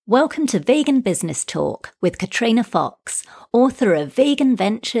Welcome to Vegan Business Talk with Katrina Fox, author of Vegan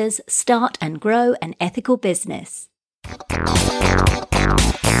Ventures, Start and Grow an Ethical Business.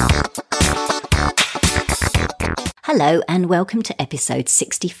 Hello and welcome to episode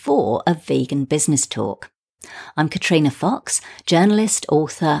 64 of Vegan Business Talk. I'm Katrina Fox, journalist,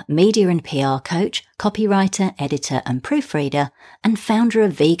 author, media and PR coach, copywriter, editor and proofreader, and founder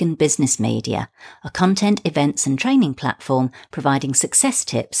of Vegan Business Media, a content, events and training platform providing success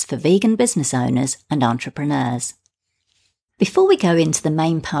tips for vegan business owners and entrepreneurs. Before we go into the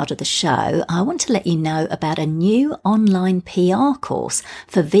main part of the show, I want to let you know about a new online PR course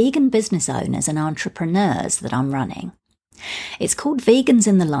for vegan business owners and entrepreneurs that I'm running. It's called Vegans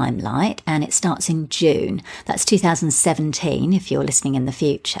in the Limelight and it starts in June. That's 2017 if you're listening in the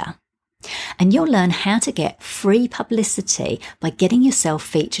future. And you'll learn how to get free publicity by getting yourself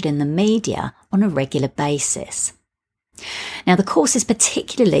featured in the media on a regular basis. Now, the course is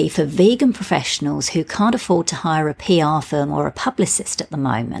particularly for vegan professionals who can't afford to hire a PR firm or a publicist at the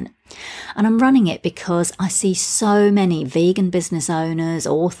moment. And I'm running it because I see so many vegan business owners,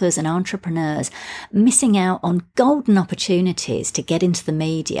 authors and entrepreneurs missing out on golden opportunities to get into the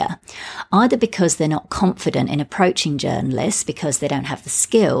media, either because they're not confident in approaching journalists because they don't have the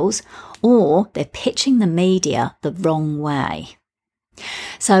skills, or they're pitching the media the wrong way.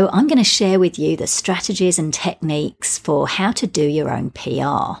 So I'm going to share with you the strategies and techniques for how to do your own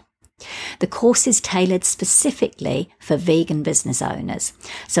PR. The course is tailored specifically for vegan business owners,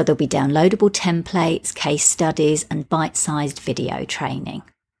 so there'll be downloadable templates, case studies and bite-sized video training.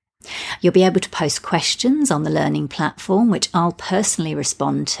 You'll be able to post questions on the learning platform, which I'll personally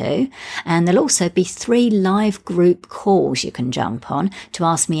respond to, and there'll also be 3 live group calls you can jump on to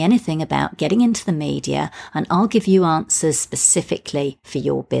ask me anything about getting into the media, and I'll give you answers specifically for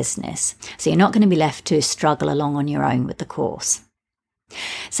your business. So you're not going to be left to struggle along on your own with the course.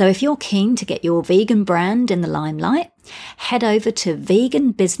 So if you're keen to get your vegan brand in the limelight, head over to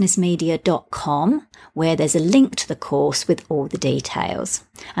veganbusinessmedia.com where there's a link to the course with all the details.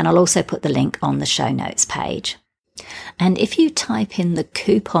 And I'll also put the link on the show notes page. And if you type in the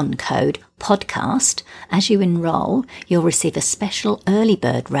coupon code podcast as you enroll, you'll receive a special early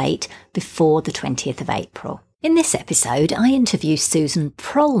bird rate before the 20th of April. In this episode, I interview Susan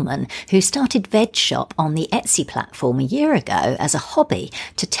Prollman, who started Veg Shop on the Etsy platform a year ago as a hobby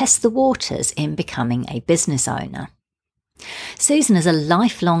to test the waters in becoming a business owner. Susan is a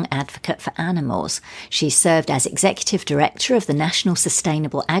lifelong advocate for animals. She served as Executive Director of the National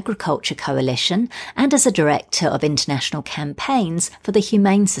Sustainable Agriculture Coalition and as a Director of International Campaigns for the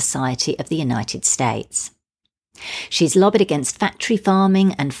Humane Society of the United States. She's lobbied against factory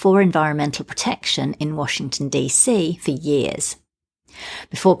farming and for environmental protection in Washington, D.C. for years.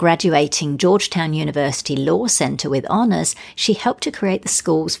 Before graduating Georgetown University Law Center with honours, she helped to create the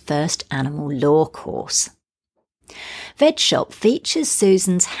school's first animal law course. Veg Shop features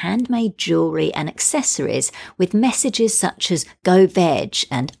Susan's handmade jewellery and accessories with messages such as "Go Veg"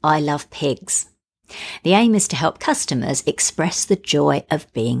 and "I love pigs." The aim is to help customers express the joy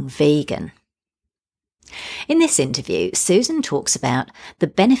of being vegan. In this interview, Susan talks about the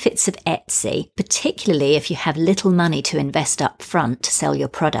benefits of Etsy, particularly if you have little money to invest up front to sell your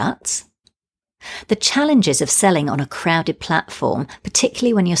products, the challenges of selling on a crowded platform,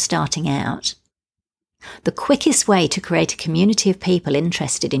 particularly when you're starting out, the quickest way to create a community of people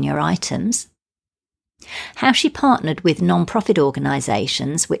interested in your items, how she partnered with non-profit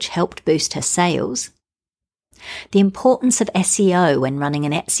organisations which helped boost her sales, the importance of SEO when running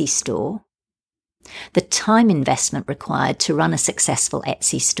an Etsy store, the time investment required to run a successful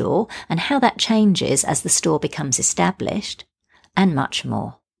Etsy store and how that changes as the store becomes established, and much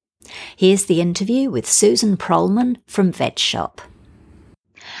more. Here's the interview with Susan Prollman from Veg Shop.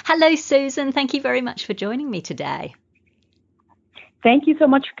 Hello, Susan. Thank you very much for joining me today. Thank you so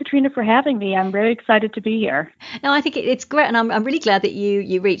much, Katrina, for having me. I'm very excited to be here. No, I think it's great, and I'm really glad that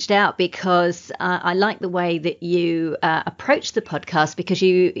you reached out because I like the way that you approached the podcast, because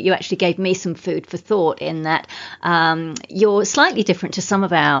you actually gave me some food for thought in that you're slightly different to some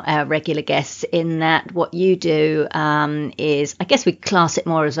of our regular guests in that what you do is, I guess we class it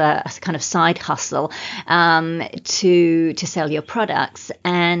more as a kind of side hustle to sell your products.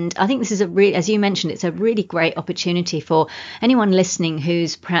 And I think this is as you mentioned, it's a really great opportunity for anyone listening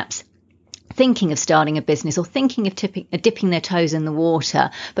who's perhaps thinking of starting a business or thinking of dipping their toes in the water,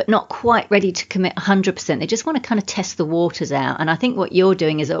 but not quite ready to commit 100%. They just want to kind of test the waters out. And I think what you're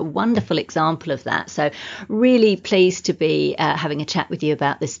doing is a wonderful example of that. So really pleased to be having a chat with you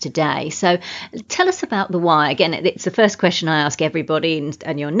about this today. So tell us about the why. Again, it's the first question I ask everybody,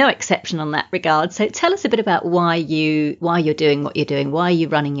 and you're no exception on that regard. So tell us a bit about why you're doing what you're doing. Why are you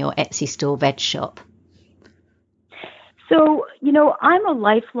running your Etsy store Veg Shop? So, I'm a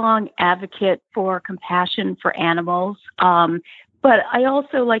lifelong advocate for compassion for animals. But I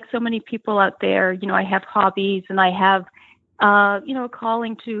also, like so many people out there, I have hobbies and I have, a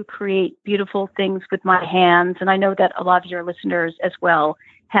calling to create beautiful things with my hands. And I know that a lot of your listeners as well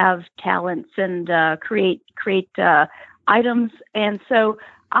have talents and create items. And so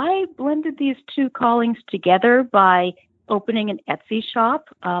I blended these two callings together by opening an Etsy shop.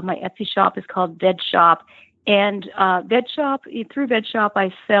 My Etsy shop is called Veg Shop. And through Veg Shop,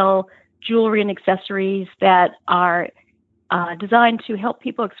 I sell jewelry and accessories that are designed to help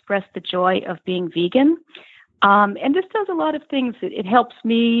people express the joy of being vegan. And this does a lot of things. It helps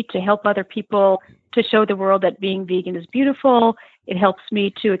me to help other people to show the world that being vegan is beautiful. It helps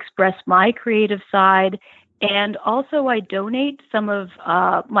me to express my creative side. And also I donate some of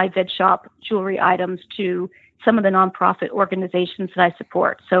my Veg Shop jewelry items to some of the nonprofit organizations that I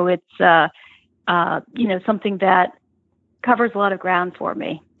support. So it's something that covers a lot of ground for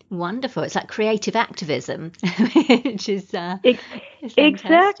me. Wonderful. It's like creative activism, which is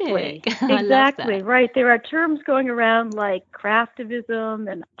exactly. I love that. Right. There are terms going around like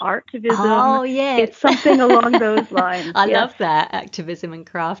craftivism and artivism. Oh, yes. It's something along those lines. I love that. Activism and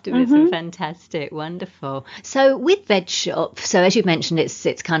craftivism. Fantastic. Wonderful. So with Veg Shop, so as you mentioned,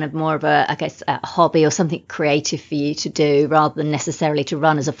 it's kind of more of a hobby or something creative for you to do rather than necessarily to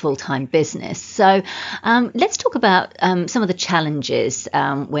run as a full-time business. So let's talk about some of the challenges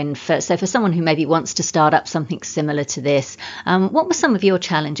so for someone who maybe wants to start up something similar to this, what were some of your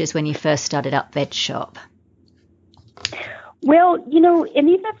challenges when you first started up Veg Shop? Well, and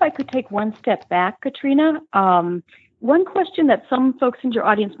even if I could take one step back, Katrina, one question that some folks in your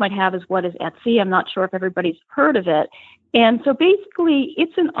audience might have is, what is Etsy? I'm not sure if everybody's heard of it. And so basically,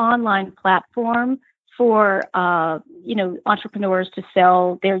 it's an online platform for, entrepreneurs to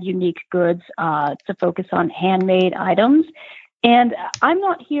sell their unique goods, to focus on handmade items. And I'm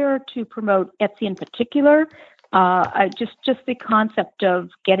not here to promote Etsy in particular. Just the concept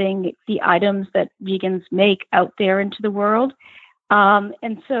of getting the items that vegans make out there into the world.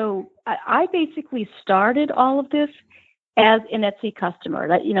 And so I basically started all of this as an Etsy customer.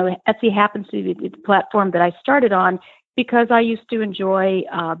 Etsy happens to be the platform that I started on because I used to enjoy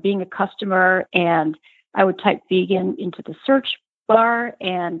being a customer, and I would type vegan into the search bar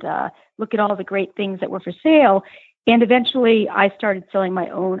and look at all the great things that were for sale. And eventually I started selling my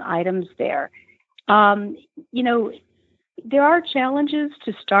own items there. There are challenges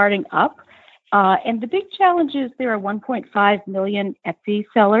to starting up. And the big challenge is there are 1.5 million Etsy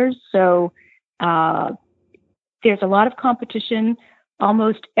sellers. So there's a lot of competition.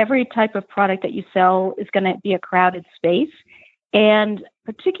 Almost every type of product that you sell is going to be a crowded space. And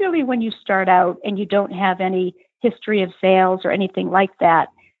particularly when you start out and you don't have any history of sales or anything like that,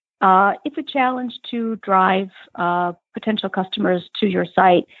 it's a challenge to drive potential customers to your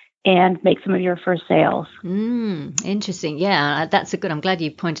site and make some of your first sales. Interesting. Yeah, I'm glad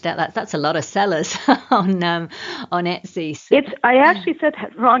you pointed out that. That's a lot of sellers on Etsy. I actually said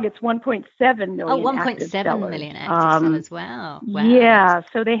that wrong. It's 1.7 million. Oh, 1.7 million active sellers. Wow. Yeah,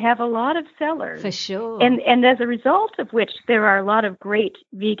 so they have a lot of sellers. For sure. And as a result of which, there are a lot of great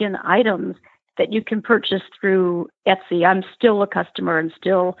vegan items that you can purchase through Etsy. I'm still a customer and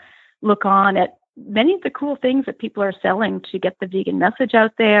still look on at many of the cool things that people are selling to get the vegan message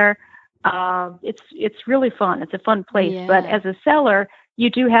out there. It's really fun. It's a fun place. Yeah. But as a seller, you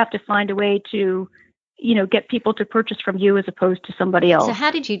do have to find a way to, get people to purchase from you as opposed to somebody else. So how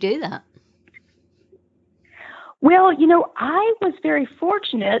did you do that? Well, I was very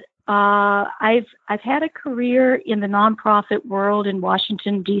fortunate. I've had a career in the nonprofit world in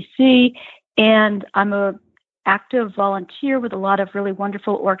Washington, D.C., and I'm a active volunteer with a lot of really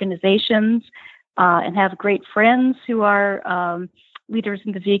wonderful organizations, and have great friends who are leaders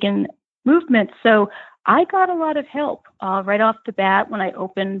in the vegan movement. So I got a lot of help right off the bat when I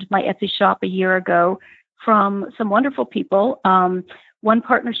opened my Etsy shop a year ago from some wonderful people. One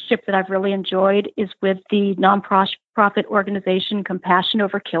partnership that I've really enjoyed is with the nonprofit organization Compassion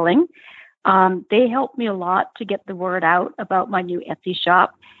Over Killing. They helped me a lot to get the word out about my new Etsy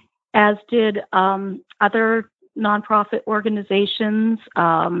shop, as did other nonprofit organizations.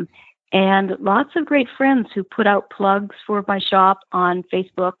 and lots of great friends who put out plugs for my shop on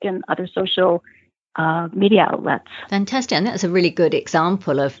Facebook and other social media outlets. Fantastic. And that's a really good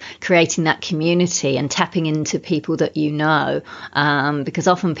example of creating that community and tapping into people that you know, because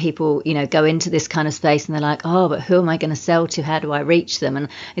often people, go into this kind of space and they're like, oh, but who am I going to sell to? How do I reach them? And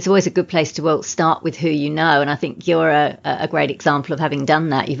it's always a good place to start with who you know. And I think you're a great example of having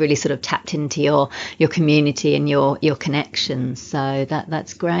done that. You've really sort of tapped into your community and your connections. So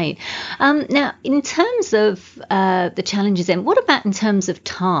that's great. Now, in terms of the challenges, then, what about in terms of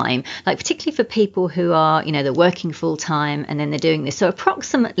time, like particularly for people who are, they're working full time and then they're doing this? So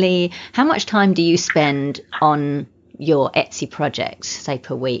approximately how much time do you spend on your Etsy project, say,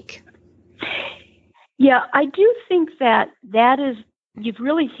 per week? Yeah, I do think that you've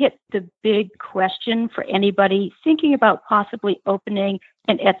really hit the big question for anybody thinking about possibly opening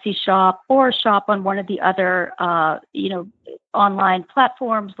an Etsy shop or a shop on one of the other, online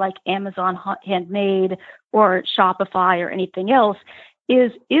platforms like Amazon Handmade or Shopify or anything else.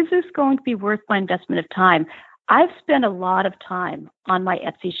 Is this going to be worth my investment of time? I've spent a lot of time on my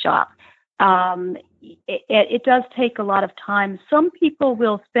Etsy shop. It does take a lot of time. Some people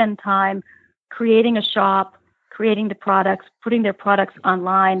will spend time creating a shop, creating the products, putting their products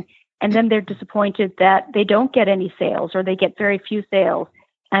online, and then they're disappointed that they don't get any sales or they get very few sales.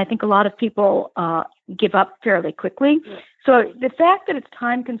 And I think a lot of people give up fairly quickly. So the fact that it's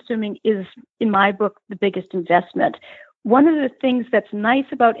time consuming is, in my book, the biggest investment. One of the things that's nice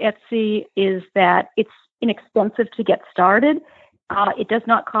about Etsy is that it's inexpensive to get started. It does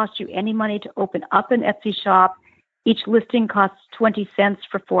not cost you any money to open up an Etsy shop. Each listing costs 20 cents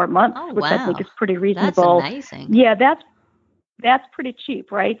for 4 months, which I think is pretty reasonable. That's amazing. Yeah, that's pretty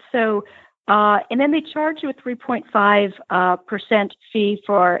cheap, right? So, and then they charge you a 3.5% fee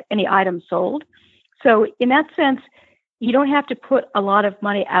for any item sold. So in that sense, you don't have to put a lot of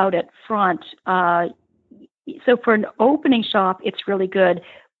money out at front. So for an opening shop, it's really good.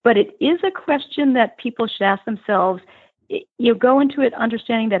 But it is a question that people should ask themselves. You go into it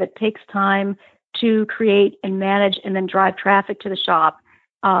understanding that it takes time to create and manage and then drive traffic to the shop.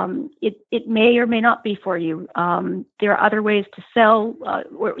 It may or may not be for you. There are other ways to sell.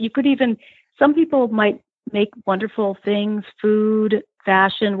 Or you could even, some people might make wonderful things, food,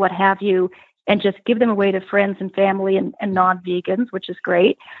 fashion, what have you, and just give them away to friends and family and non-vegans, which is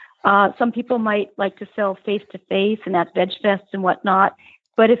great. Some people might like to sell face-to-face and at veg fests and whatnot.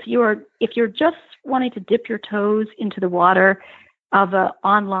 But if you're just wanting to dip your toes into the water of an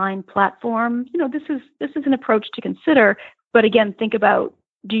online platform, this is an approach to consider. But again, think about,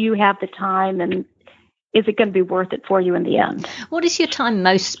 do you have the time, and is it going to be worth it for you in the end? What is your time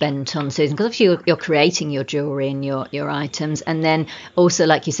most spent on, Susan? Because obviously you're creating your jewelry and your items, and then also,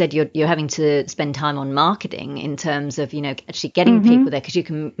 like you said, you're having to spend time on marketing in terms of actually getting people there, because you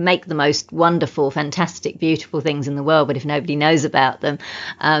can make the most wonderful, fantastic, beautiful things in the world, but if nobody knows about them,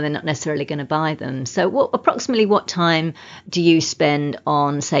 they're not necessarily going to buy them. So approximately what time do you spend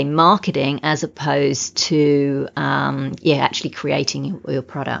on, say, marketing as opposed to actually creating your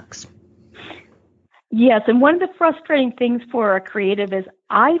products? Yes, and one of the frustrating things for a creative is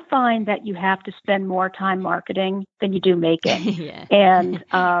I find that you have to spend more time marketing than you do making. Yeah. And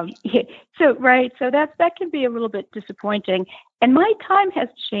so that can be a little bit disappointing. And my time has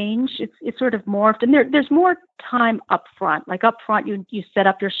changed. It's sort of morphed, and there's more time up front. Like up front, you set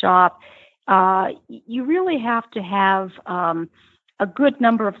up your shop. You really have to have a good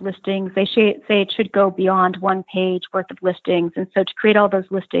number of listings. They say it should go beyond one page worth of listings, and so to create all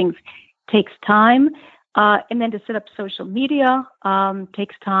those listings takes time. And then to set up social media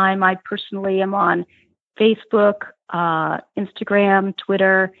takes time. I personally am on Facebook, Instagram,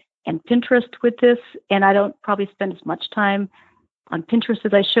 Twitter, and Pinterest with this. And I don't probably spend as much time on Pinterest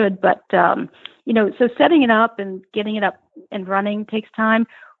as I should. But, so setting it up and getting it up and running takes time.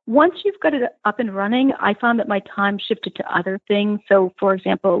 Once you've got it up and running, I found that my time shifted to other things. So, for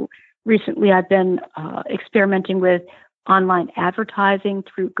example, recently I've been experimenting with online advertising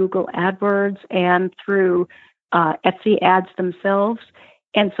through Google AdWords and through Etsy ads themselves.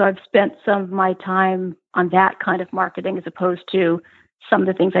 And so I've spent some of my time on that kind of marketing as opposed to some of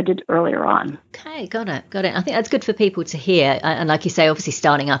the things I did earlier on. Okay, got it. I think that's good for people to hear. And like you say, obviously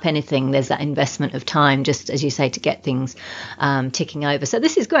starting up anything, there's that investment of time, just as you say, to get things ticking over. So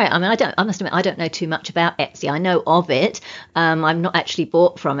this is great. I mean, I must admit, I don't know too much about Etsy. I know of it. I've not actually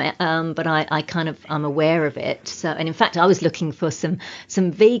bought from it, but I'm aware of it. So, and in fact, I was looking for some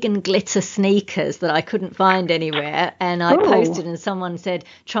vegan glitter sneakers that I couldn't find anywhere. And I posted and someone said,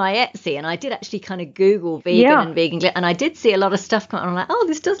 try Etsy. And I did actually kind of Google vegan and vegan glitter. And I did see a lot of stuff coming on. I'm like, oh,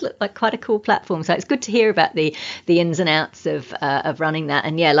 this does look like quite a cool platform. So it's good to hear about the ins and outs of running that.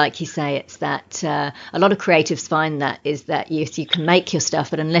 And yeah, like you say, it's that a lot of creatives find that is that yes, you can make your stuff,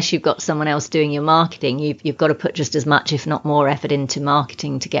 but unless you've got someone else doing your marketing, you've got to put just as much, if not more, effort into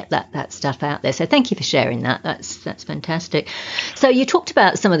marketing to get that stuff out there. So thank you for sharing that. That's fantastic. So you talked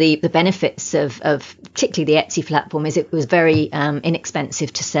about some of the benefits of particularly the Etsy platform. Is it was very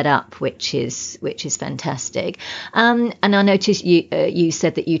inexpensive to set up, which is fantastic. And I noticed you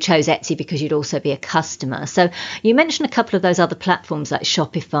said that you chose Etsy because you'd also be a customer. So you mentioned a couple of those other platforms like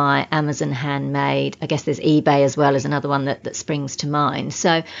Shopify, Amazon Handmade. I guess there's eBay as well as another one that springs to mind.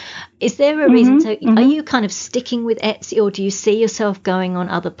 So is there a reason? So are you kind of sticking with Etsy, or do you see yourself going on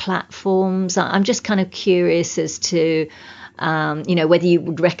other platforms? I'm just kind of curious as to whether you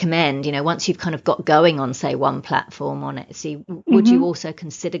would recommend, once you've kind of got going on, say, one platform on Etsy, would you also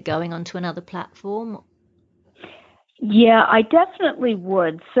consider going onto another platform? Yeah, I definitely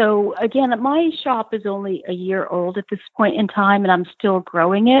would. So again, my shop is only a year old at this point in time, and I'm still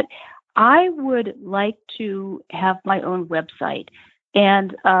growing it. I would like to have my own website.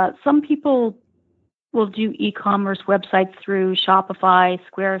 And some people will do e-commerce websites through Shopify,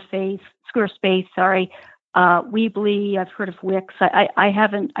 Squarespace, Weebly. I've heard of Wix.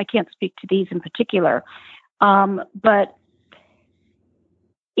 I can't speak to these in particular. But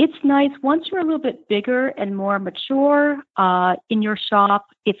it's nice once you're a little bit bigger and more mature in your shop.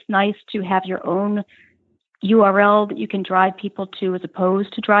 It's nice to have your own URL that you can drive people to, as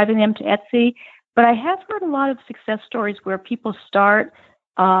opposed to driving them to Etsy. But I have heard a lot of success stories where people start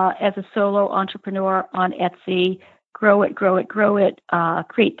as a solo entrepreneur on Etsy, grow it,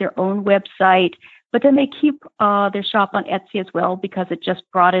 create their own website, but then they keep their shop on Etsy as well because it just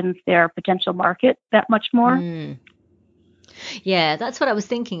broadens their potential market that much more. Yeah, that's what I was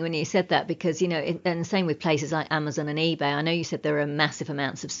thinking when you said that, because, and same with places like Amazon and eBay. I know you said there are massive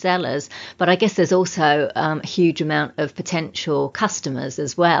amounts of sellers, but I guess there's also a huge amount of potential customers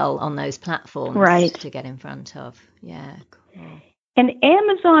as well on those platforms to get in front of. Yeah, cool. And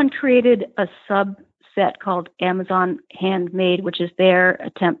Amazon created a subset called Amazon Handmade, which is their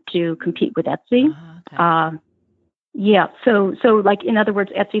attempt to compete with Etsy. Okay. Yeah, so like, in other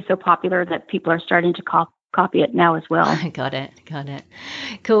words, Etsy's so popular that people are starting to copy it now as well. Got it.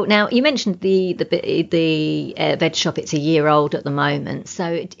 Cool. Now, you mentioned the veg shop. It's a year old at the moment.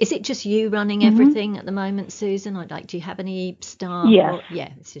 So is it just you running everything at the moment, Susan? Or do you have any staff? Yes.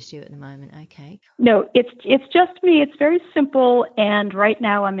 It's just you at the moment. Okay. No, it's just me. It's very simple, and right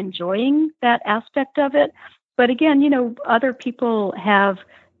now I'm enjoying that aspect of it. But again, other people have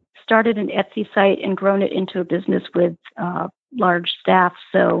started an Etsy site and grown it into a business with large staff.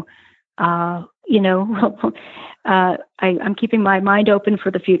 So I'm keeping my mind open for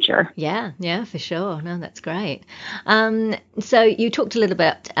the future. Yeah, for sure. No, that's great. So you talked a little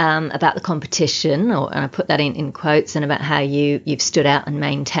bit about the competition, and I put that in quotes, and about how you've stood out and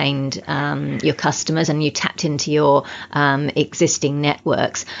maintained your customers, and you tapped into your existing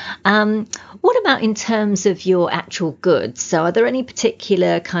networks. What about in terms of your actual goods? So are there any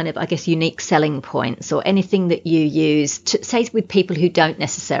particular kind of, I guess, unique selling points, or anything that you use to say with people who don't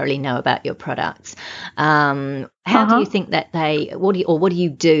necessarily know about your products? How do you think that what do you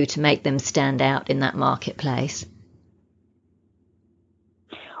do to make them stand out in that marketplace?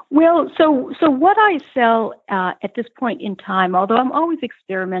 Well, so what I sell at this point in time, although I'm always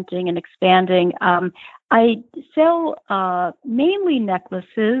experimenting and expanding, I sell mainly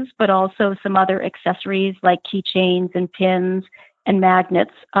necklaces, but also some other accessories like keychains and pins and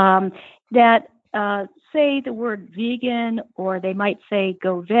magnets that say the word vegan, or they might say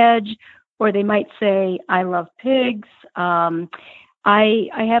go veg, or they might say I love pigs. I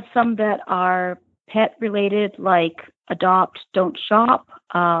have some that are pet related, like adopt, don't shop.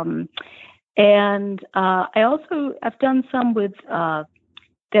 And I also have done some with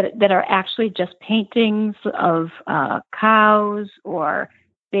that are actually just paintings of cows or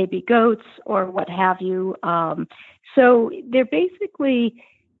baby goats or what have you. So they're basically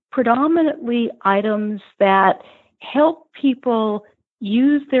predominantly items that help people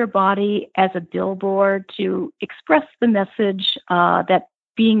use their body as a billboard to express the message that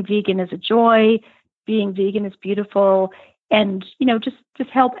being vegan is a joy, being vegan is beautiful, and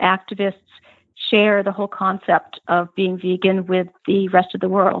just help activists share the whole concept of being vegan with the rest of the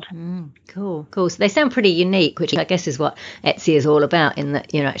world. Cool. So they sound pretty unique, which I guess is what Etsy is all about, in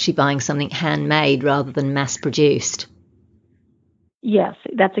that actually buying something handmade rather than mass produced. Yes,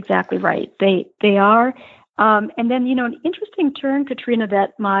 that's exactly right. They are. And then, an interesting turn, Katrina,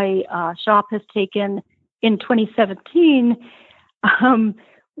 that my shop has taken in 2017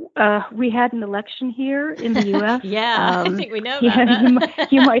 We had an election here in the U.S. Yeah, I think we know about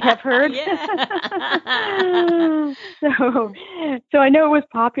that. You might have heard. Yeah. So I know it was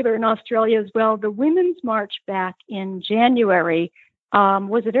popular in Australia as well. The Women's March back in January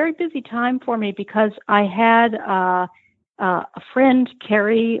was a very busy time for me because I had a friend,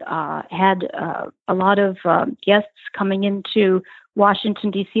 Carrie, had a lot of guests coming into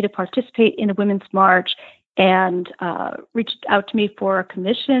Washington, D.C. to participate in the Women's March, and reached out to me for a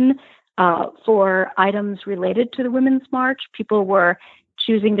commission for items related to the Women's March. People were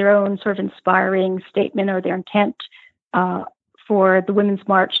choosing their own sort of inspiring statement or their intent for the Women's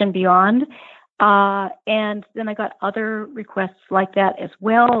March and beyond. And then I got other requests like that as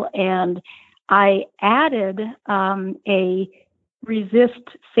well. And I added a Resist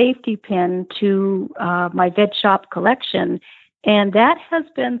safety pin to my Veg Shop collection. And that has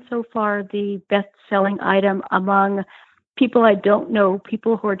been so far the best-selling item among people I don't know,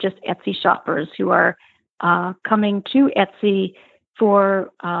 people who are just Etsy shoppers who are coming to Etsy for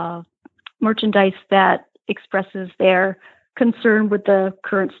merchandise that expresses their concern with the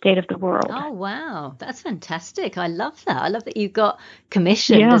current state of the world. Oh, wow. That's fantastic. I love that. I love that you got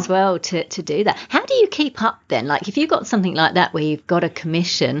commissioned as well to do that. How do you keep up then? Like if you've got something like that where you've got a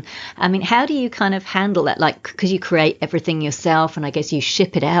commission, I mean, how do you kind of handle that? Like, because you create everything yourself and I guess you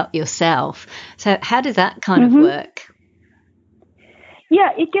ship it out yourself. So how does that kind of work? Yeah,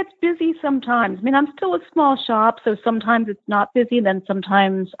 it gets busy sometimes. I mean, I'm still a small shop, so sometimes it's not busy, and then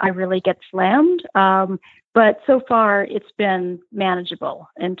sometimes I really get slammed. But so far, it's been manageable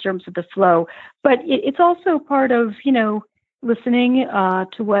in terms of the flow. But it's also part of, listening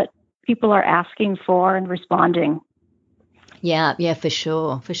to what people are asking for and responding. Yeah, for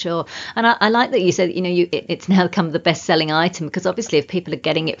sure. And I like that you said, it's now become the best-selling item because obviously if people are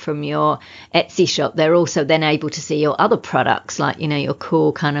getting it from your Etsy shop, they're also then able to see your other products like, your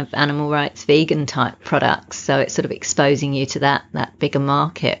cool kind of animal rights, vegan type products. So it's sort of exposing you to that bigger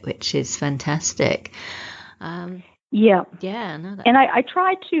market, which is fantastic. Yeah. No, and I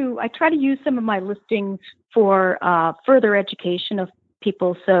try to use some of my listings for further education of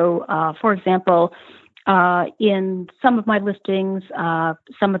people. So, for example, in some of my listings,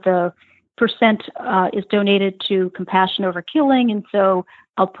 some of the percent is donated to Compassion Over Killing, and so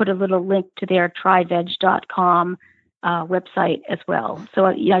I'll put a little link to their tryveg.com website as well. So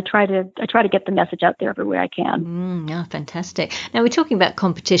I try to get the message out there everywhere I can. Fantastic. Now we're talking about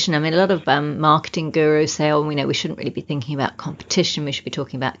competition. I mean, a lot of marketing gurus say, "Oh, we shouldn't really be thinking about competition. We should be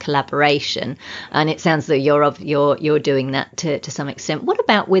talking about collaboration." And it sounds like you're doing that to some extent. What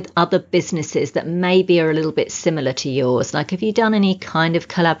about with other businesses that maybe are a little bit similar to yours? Like, have you done any kind of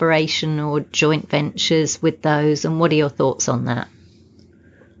collaboration or joint ventures with those? And what are your thoughts on that?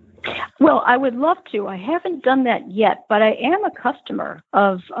 Well, I would love to. I haven't done that yet, but I am a customer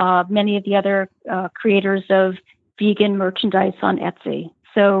of many of the other creators of vegan merchandise on Etsy.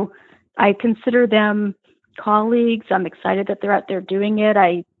 So I consider them colleagues. I'm excited that they're out there doing it.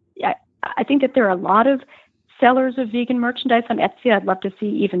 I think that there are a lot of sellers of vegan merchandise on Etsy. I'd love to see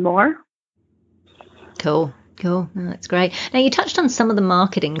even more. Cool. No, that's great. Now, you touched on some of the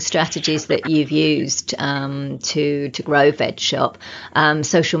marketing strategies that you've used to grow Veg Shop.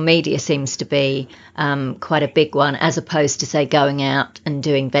 Social media seems to be quite a big one, as opposed to, say, going out and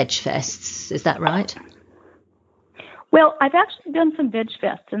doing Veg Fests. Is that right? Well, I've actually done some Veg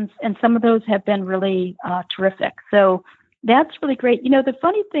Fests, and some of those have been really terrific. So that's really great. The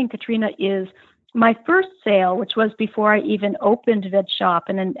funny thing, Katrina, is my first sale, which was before I even opened Veg Shop,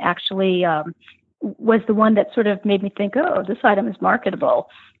 and then actually was the one that sort of made me think, oh, this item is marketable,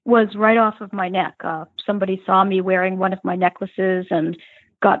 was right off of my neck. Somebody saw me wearing one of my necklaces and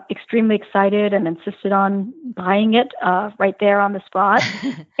got extremely excited and insisted on buying it right there on the spot.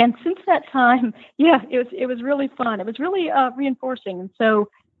 And since that time, it was really fun. It was really reinforcing. And so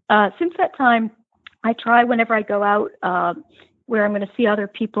since that time, I try whenever I go out where I'm going to see other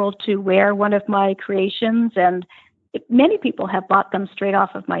people to wear one of my creations. And many people have bought them straight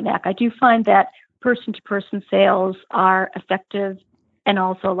off of my neck. I do find that person-to-person sales are effective and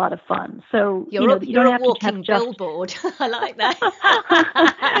also a lot of fun. So you're you don't have a walking to have just billboard. I like that.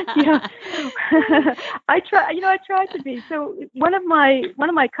 Yeah, I try to be. So one of my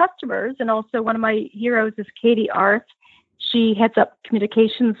customers and also one of my heroes is Katie Arth. She heads up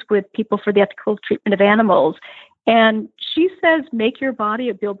communications with People for the Ethical Treatment of Animals, and she says, "Make your body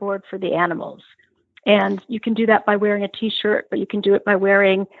a billboard for the animals." And you can do that by wearing a T-shirt, but you can do it by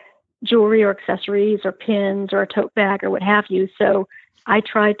wearing jewelry or accessories or pins or a tote bag or what have you. So I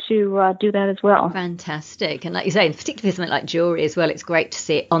try to do that as well. Fantastic. And like you say, particularly something like jewelry as well, it's great to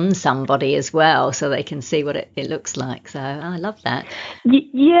see it on somebody as well so they can see what it looks like. So I love that.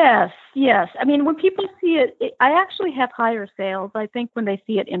 Yes. I mean, when people see it, I actually have higher sales, I think, when they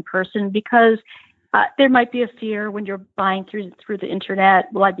see it in person, because there might be a fear when you're buying through the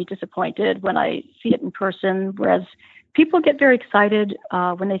internet. Will I be disappointed when I see it in person? Whereas people get very excited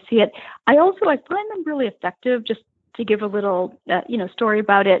when they see it. I find them really effective. Just to give a little, story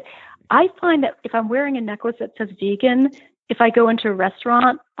about it, I find that if I'm wearing a necklace that says vegan, if I go into a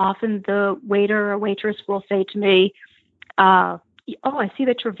restaurant, often the waiter or waitress will say to me, "Oh, I see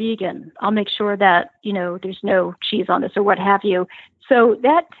that you're vegan. I'll make sure that there's no cheese on this," or what have you. So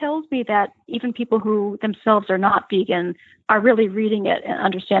that tells me that even people who themselves are not vegan are really reading it and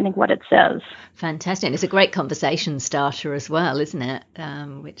understanding what it says. Fantastic. It's a great conversation starter as well, isn't it?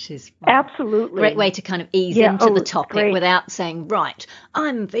 Which is absolutely a great way to kind of ease into the topic without saying, right,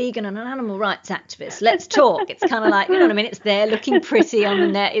 I'm vegan and an animal rights activist. Let's talk. It's kind of like, you know what I mean? It's there looking pretty on the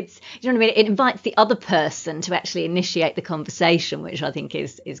net. It's, you know what I mean? It invites the other person to actually initiate the conversation, which I think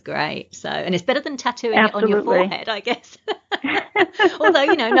is great. So, and it's better than tattooing it on your forehead, I guess. Although,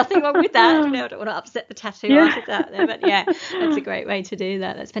 nothing wrong with that. I don't want to upset the tattoo artist out there, but yeah, that's a great way to do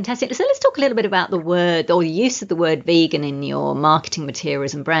that. That's fantastic. So let's talk a little bit about the word, or the use of the word vegan in your marketing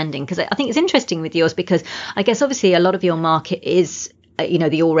materials and branding, because I think it's interesting with yours, because I guess obviously a lot of your market is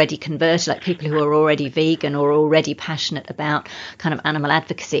the already converted, like people who are already vegan or already passionate about kind of animal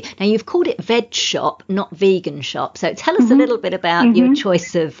advocacy. Now, you've called it veg shop, not vegan shop. So tell us a little bit about your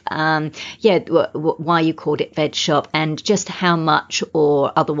choice of, why you called it veg shop, and just how much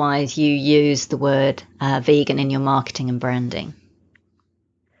or otherwise you use the word vegan in your marketing and branding.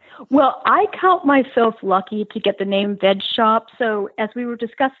 Well, I count myself lucky to get the name Veg Shop. So as we were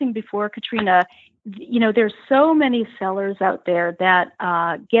discussing before, Katrina, there's so many sellers out there that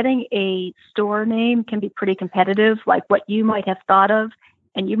getting a store name can be pretty competitive, like what you might have thought of.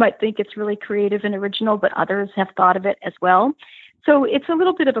 And you might think it's really creative and original, but others have thought of it as well. So it's a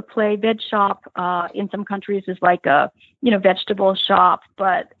little bit of a play. Veg Shop in some countries is like a, vegetable shop,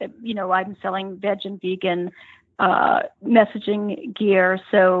 but, I'm selling veg and vegan messaging gear.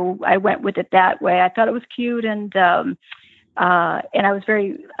 So I went with it that way. I thought it was cute, and I was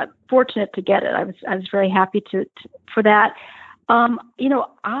very fortunate to get it. I was very happy for that.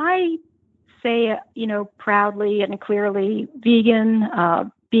 I say, proudly and clearly,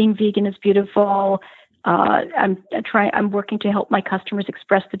 vegan. Being vegan is beautiful. I'm working to help my customers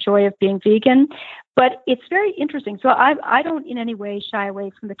express the joy of being vegan, but it's very interesting. So I don't in any way shy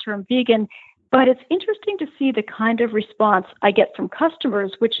away from the term vegan. But it's interesting to see the kind of response I get from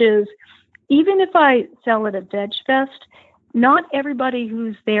customers, which is, even if I sell at a Veg Fest, not everybody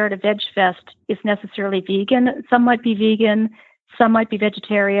who's there at a Veg Fest is necessarily vegan. Some might be vegan, some might be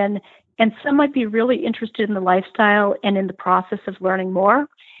vegetarian, and some might be really interested in the lifestyle and in the process of learning more.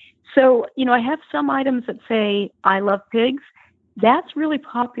 So, I have some items that say, I love pigs. That's really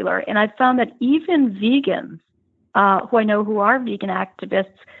popular. And I've found that even vegans, who I know who are vegan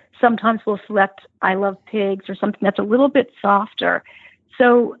activists, sometimes will select I love pigs or something that's a little bit softer.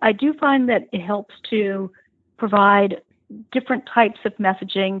 So I do find that it helps to provide different types of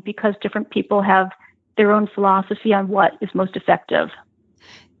messaging, because different people have their own philosophy on what is most effective.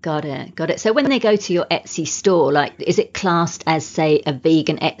 Got it. So when they go to your Etsy store, like, is it classed as, say, a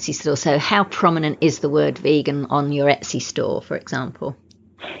vegan Etsy store? So how prominent is the word vegan on your Etsy store, for example?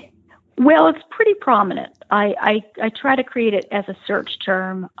 Well, it's pretty prominent. I try to create it as a search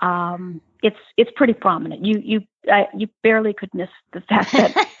term. It's pretty prominent. You barely could miss the fact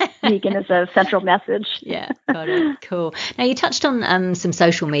that vegan is a central message. Yeah, got it. Cool. Now, you touched on some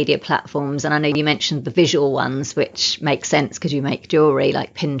social media platforms, and I know you mentioned the visual ones, which makes sense because you make jewelry,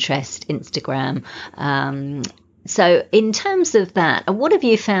 like Pinterest, Instagram. So in terms of that, what have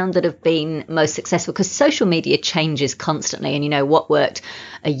you found that have been most successful? Because social media changes constantly, and what worked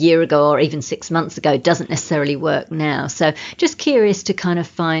a year ago or even 6 months ago doesn't necessarily work now. So just curious to kind of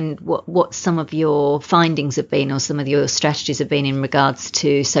find what some of your findings have been, or some of your strategies have been in regards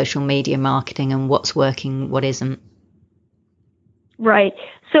to social media marketing, and what's working, what isn't. Right.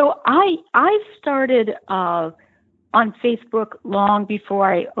 So I started on Facebook long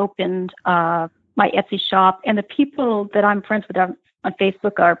before I opened my Etsy shop, and the people that I'm friends with on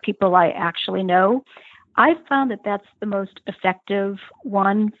Facebook are people I actually know. I've found that that's the most effective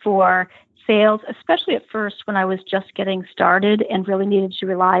one for sales, especially at first when I was just getting started and really needed to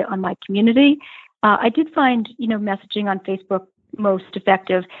rely on my community. I did find, messaging on Facebook most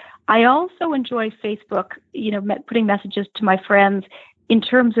effective. I also enjoy Facebook, putting messages to my friends in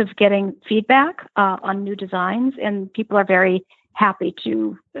terms of getting feedback on new designs, and people are very happy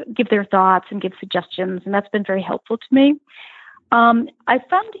to give their thoughts and give suggestions, and that's been very helpful to me. I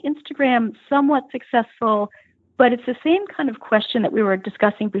found Instagram somewhat successful, but it's the same kind of question that we were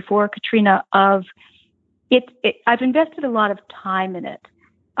discussing before, Katrina, of I've invested a lot of time in it.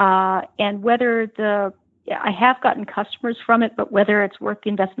 And whether I have gotten customers from it, but whether it's worth the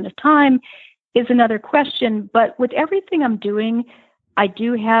investment of time is another question. But with everything I'm doing, I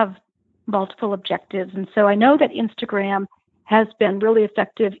do have multiple objectives. And so I know that Instagram has been really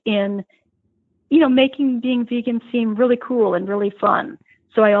effective in, making being vegan seem really cool and really fun.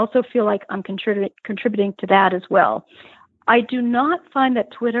 So I also feel like I'm contributing to that as well. I do not find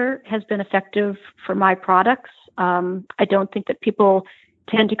that Twitter has been effective for my products. I don't think that people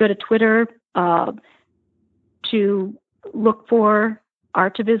tend to go to Twitter to look for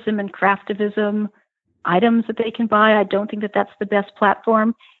artivism and craftivism items that they can buy. I don't think that that's the best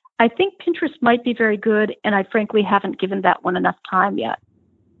platform. I think Pinterest might be very good, and I frankly haven't given that one enough time yet.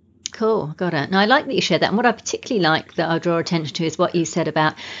 Cool, got it. Now, I like that you shared that. And what I particularly like that I'll draw attention to is what you said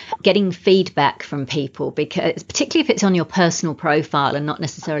about getting feedback from people, because particularly if it's on your personal profile and not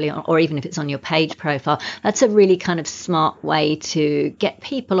necessarily or even if it's on your page profile, that's a really kind of smart way to get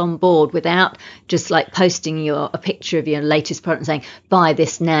people on board without just like posting a picture of your latest product and saying, buy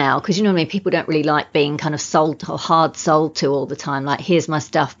this now. Because you know what I mean? People don't really like being kind of sold or hard sold to all the time. Like, here's my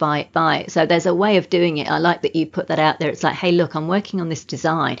stuff, buy it. So there's a way of doing it. I like that you put that out there. It's like, hey, look, I'm working on this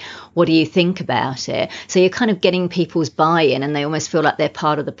design. What do you think about it? So you're kind of getting people's buy-in, and they almost feel like they're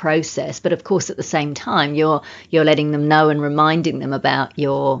part of the process. But of course, at the same time, you're letting them know and reminding them about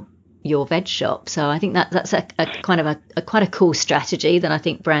your veg shop. So I think that's a kind of quite a cool strategy that I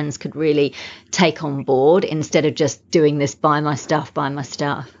think brands could really take on board instead of just doing this buy my stuff.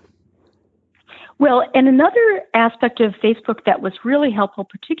 Well, and another aspect of Facebook that was really helpful,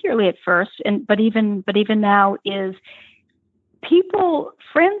 particularly at first, but even now, is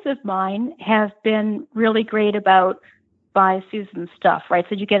friends of mine have been really great about buy Susan stuff, right?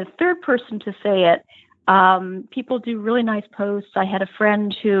 So you get a third person to say it. People do really nice posts. I had a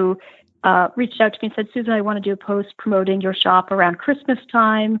friend who reached out to me and said, Susan, I want to do a post promoting your shop around Christmas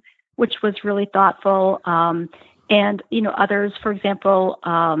time, which was really thoughtful. And, others, for example,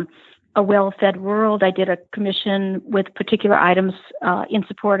 A Well-Fed World, I did a commission with particular items in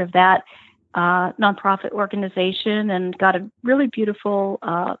support of that nonprofit organization and got a really beautiful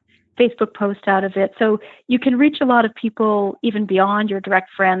Facebook post out of it. So you can reach a lot of people even beyond your direct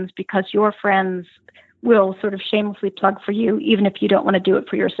friends, because your friends will sort of shamelessly plug for you, even if you don't want to do it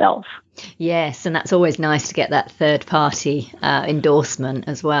for yourself. Yes, and that's always nice to get that third party endorsement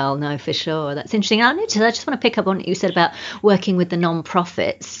as well. No, for sure. That's interesting. I just want to pick up on what you said about working with the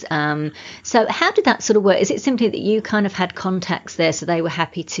non-profits. So how did that sort of work? Is it simply that you kind of had contacts there so they were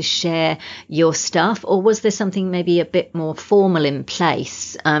happy to share your stuff, or was there something maybe a bit more formal in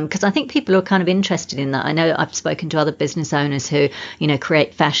place? Because I think people are kind of interested in that. I know I've spoken to other business owners who,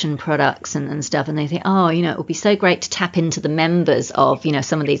 create fashion products and stuff, and they think, it would be so great to tap into the members of,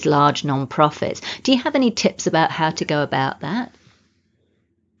 some of these large non-profits. Do you have any tips about how to go about that?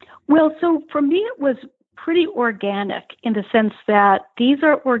 Well, so for me, it was pretty organic in the sense that these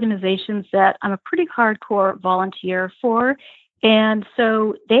are organizations that I'm a pretty hardcore volunteer for. And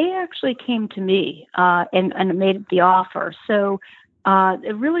so they actually came to me and made the offer. So a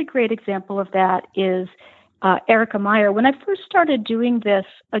really great example of that is Erica Meyer. When I first started doing this,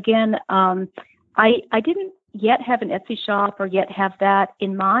 again, I didn't yet have an Etsy shop or yet have that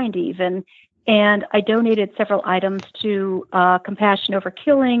in mind even. And I donated several items to Compassion Over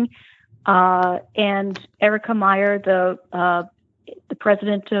Killing. And Erica Meyer, the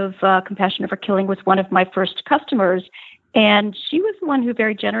president of Compassion Over Killing, was one of my first customers. And she was the one who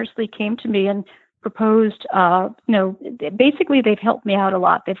very generously came to me and proposed, basically they've helped me out a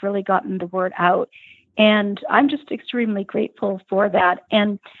lot. They've really gotten the word out. And I'm just extremely grateful for that.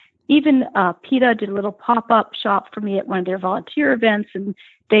 And even PETA did a little pop-up shop for me at one of their volunteer events, and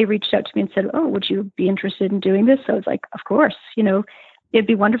they reached out to me and said, "Oh, would you be interested in doing this?" So I was like, "Of course, it'd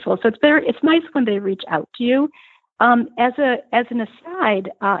be wonderful." So it's nice when they reach out to you. As an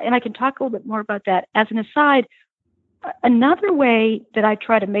aside, and I can talk a little bit more about that. As an aside, another way that I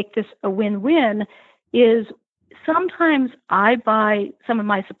try to make this a win-win is sometimes I buy some of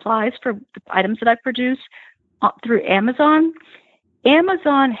my supplies for the items that I produce through Amazon.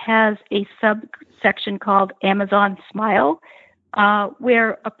 Amazon has a subsection called Amazon Smile,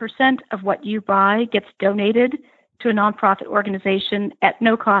 where a % of what you buy gets donated to a nonprofit organization at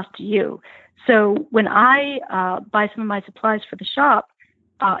no cost to you. So when I buy some of my supplies for the shop,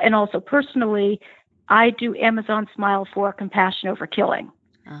 and also personally, I do Amazon Smile for Compassion Over Killing.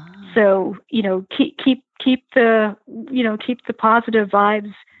 So, keep keep the positive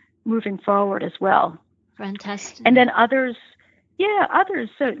vibes moving forward as well. Fantastic. And then others.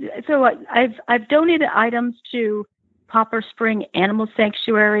 So I've donated items to Poplar Spring Animal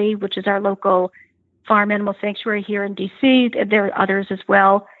Sanctuary, which is our local farm animal sanctuary here in DC. There are others as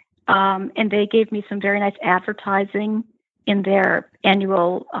well, and they gave me some very nice advertising in their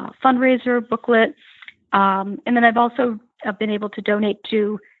annual fundraiser booklet. And then I've also been able to donate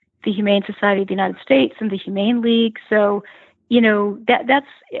to the Humane Society of the United States and the Humane League. So, that's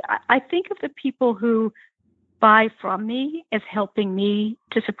I think of the people who buy from me as helping me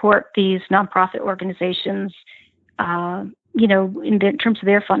to support these nonprofit organizations, in terms of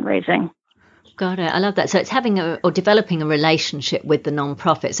their fundraising. Got it. I love that. So it's having or developing a relationship with the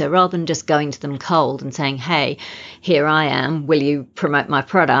nonprofit. So rather than just going to them cold and saying, hey, here I am, will you promote my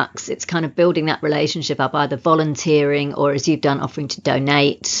products? It's kind of building that relationship up, either volunteering or, as you've done, offering to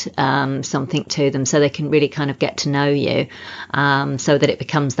donate something to them so they can really kind of get to know you, so that it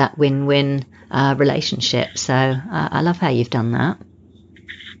becomes that win-win relationship. So I love how you've done that.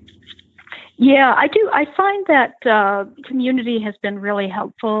 Yeah, I do. I find that community has been really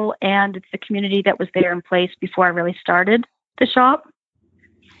helpful, and it's the community that was there in place before I really started the shop.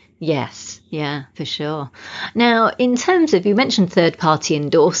 Yes, yeah, for sure. Now, in terms of, you mentioned third-party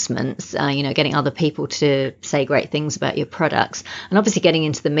endorsements, getting other people to say great things about your products, and obviously getting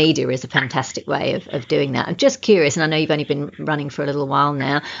into the media is a fantastic way of doing that. I'm just curious, and I know you've only been running for a little while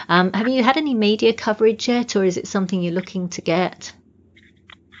now. Have you had any media coverage yet, or is it something you're looking to get?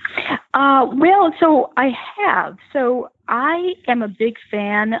 So I have. So I am a big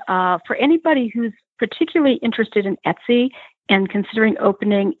fan for anybody who's particularly interested in Etsy and considering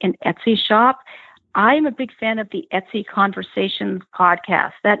opening an Etsy shop. I am a big fan of the Etsy Conversations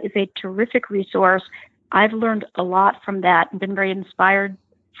podcast. That is a terrific resource. I've learned a lot from that and been very inspired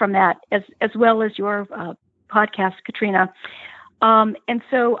from that, as well as your podcast, Katrina. And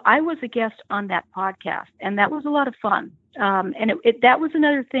so I was a guest on that podcast, and that was a lot of fun. And that was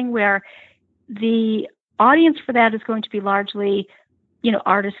another thing where the audience for that is going to be largely,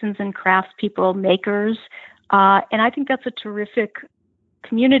 artisans and craftspeople, makers. And I think that's a terrific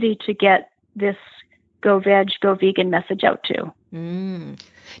community to get this go veg, go vegan message out to.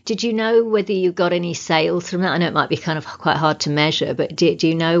 Did you know whether you got any sales from that? I know it might be kind of quite hard to measure, but do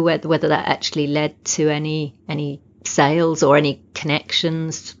you know whether that actually led to any sales or any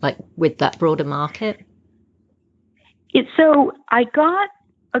connections like with that broader market? So I got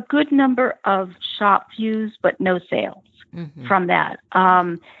a good number of shop views, but no sales from that.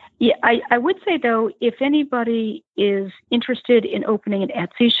 I would say, though, if anybody is interested in opening an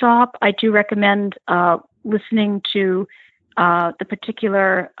Etsy shop, I do recommend listening to the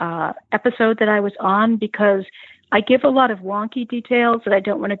particular episode that I was on, because I give a lot of wonky details that I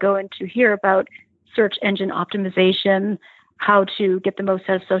don't want to go into here about search engine optimization, how to get the most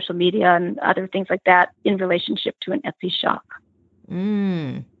out of social media, and other things like that in relationship to an Etsy shop.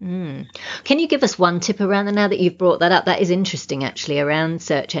 Can you give us one tip around that now that you've brought that up? That is interesting, actually, around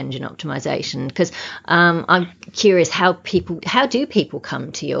search engine optimization, because I'm curious how do people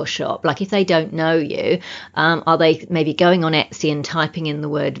come to your shop? Like, if they don't know you, are they maybe going on Etsy and typing in the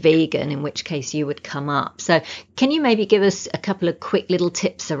word vegan, in which case you would come up? So can you maybe give us a couple of quick little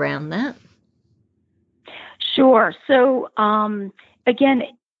tips around that? Sure. So again,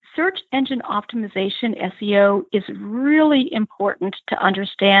 search engine optimization, SEO, is really important to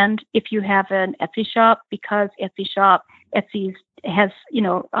understand if you have an Etsy shop, because Etsy has,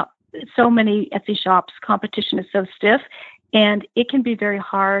 so many Etsy shops, competition is so stiff, and it can be very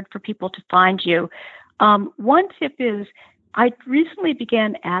hard for people to find you. One tip is, I recently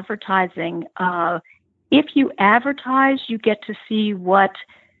began advertising. If you advertise, you get to see what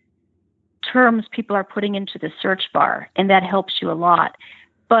terms people are putting into the search bar, and that helps you a lot.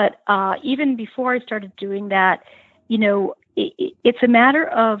 But even before I started doing that, it's a matter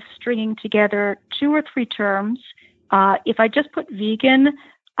of stringing together 2 or 3 terms. If I just put vegan,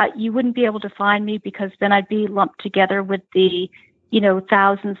 you wouldn't be able to find me, because then I'd be lumped together with the,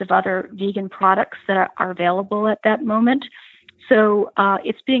 thousands of other vegan products that are available at that moment. So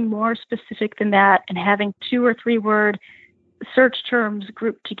it's being more specific than that, and having 2 or 3 word search terms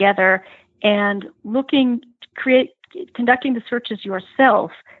grouped together, and conducting the searches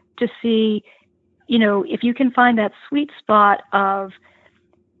yourself to see, if you can find that sweet spot of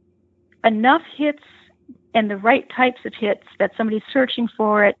enough hits and the right types of hits that somebody searching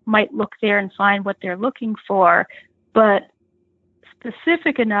for it might look there and find what they're looking for, but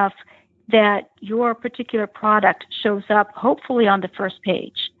specific enough that your particular product shows up hopefully on the first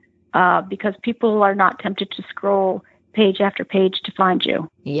page, because people are not tempted to scroll page after page to find you.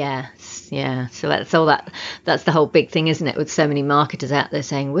 Yes, yeah. So that's the whole big thing, isn't it? With so many marketers out there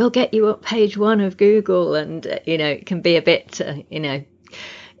saying, we'll get you up page 1 of Google. And, it can be a bit,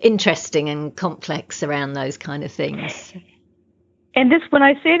 interesting and complex around those kind of things. And when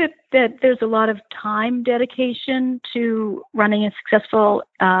I say that there's a lot of time dedication to running a successful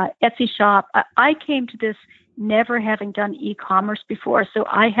Etsy shop, I came to this never having done e-commerce before. So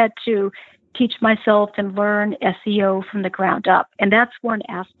I had to teach myself and learn SEO from the ground up. And that's one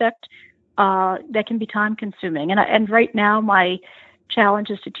aspect that can be time consuming. And right now my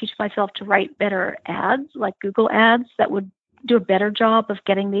challenge is to teach myself to write better ads, like Google ads, that would do a better job of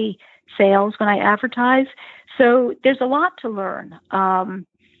getting me sales when I advertise. So there's a lot to learn. And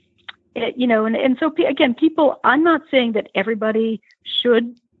so again, people, I'm not saying that everybody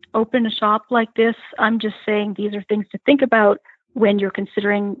should open a shop like this. I'm just saying these are things to think about when you're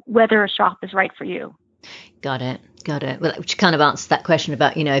considering whether a shop is right for you. Got it. Well, which kind of answers that question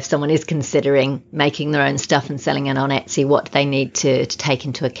about, if someone is considering making their own stuff and selling it on Etsy, what do they need to take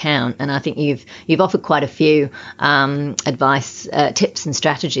into account? And I think you've offered quite a few advice, tips and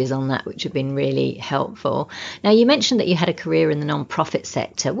strategies on that, which have been really helpful. Now, you mentioned that you had a career in the non-profit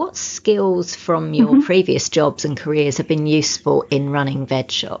sector. What skills from your previous jobs and careers have been useful in running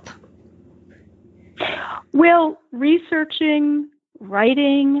VegShop? Well, researching,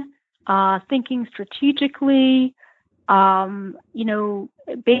 writing, thinking strategically,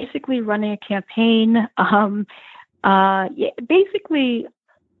 basically running a campaign, basically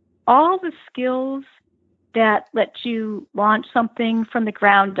all the skills that let you launch something from the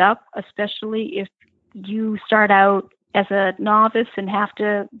ground up, especially if you start out as a novice and have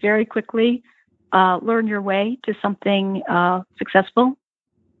to very quickly learn your way to something successful.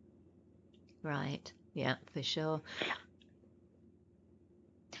 Right. Yeah, for sure.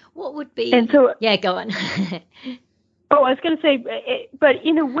 What would be... And so, yeah, go on. I was going to say, but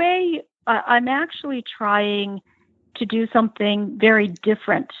in a way, I'm actually trying to do something very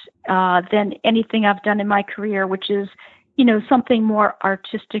different than anything I've done in my career, which is, something more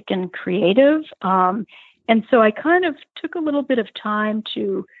artistic and creative. And so I kind of took a little bit of time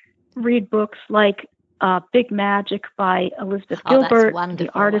to read books like Big Magic by Elizabeth Gilbert, The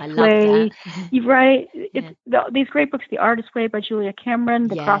Artist's Way, right? These great books, The Artist's Way by Julia Cameron,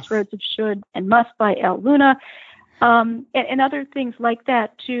 The Crossroads of Should and Must by Elle Luna, and other things like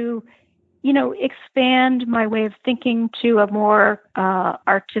that to, expand my way of thinking to a more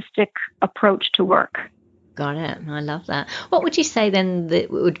artistic approach to work. Got it. I love that. What would you say then that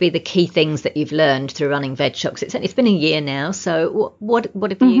would be the key things that you've learned through running VegShop? It's been a year now. So what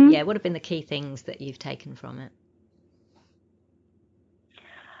have you? What have been the key things that you've taken from it?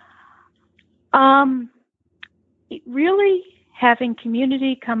 Really having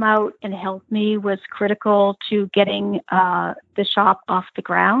community come out and help me was critical to getting the shop off the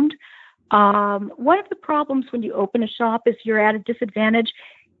ground. One of the problems when you open a shop is you're at a disadvantage.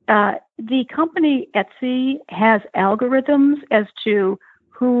 The company Etsy has algorithms as to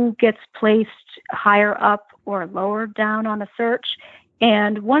who gets placed higher up or lower down on a search.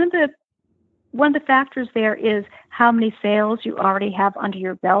 And one of the factors there is how many sales you already have under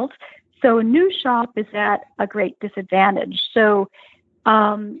your belt. So a new shop is at a great disadvantage. So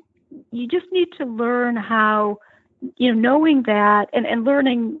you just need to learn how, knowing that and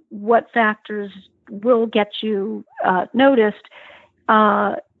learning what factors will get you noticed,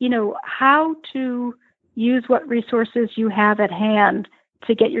 how to use what resources you have at hand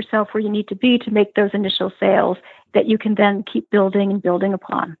to get yourself where you need to be to make those initial sales that you can then keep building and building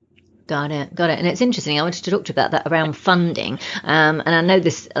upon. Got it. And it's interesting. I wanted to talk to you about that around funding. And I know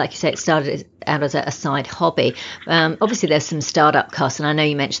this, like you say, it started out as a side hobby. Obviously, there's some startup costs. And I know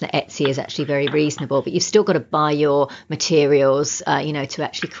you mentioned that Etsy is actually very reasonable, but you've still got to buy your materials, to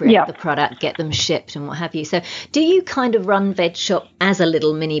actually create the product, get them shipped and what have you. So do you kind of run VegShop as a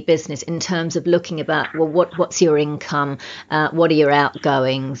little mini business in terms of looking about, well, what's your income? What are your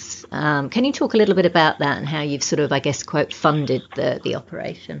outgoings? Can you talk a little bit about that and how you've sort of, I guess, quote, funded the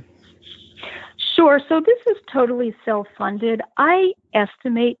operation? Sure. So this is totally self-funded. I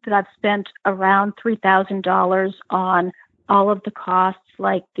estimate that I've spent around $3,000 on all of the costs,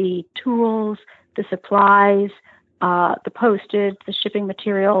 like the tools, the supplies, the postage, the shipping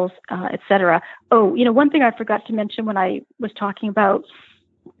materials, et cetera. Oh, one thing I forgot to mention when I was talking about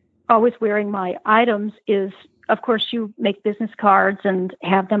always wearing my items is, of course, you make business cards and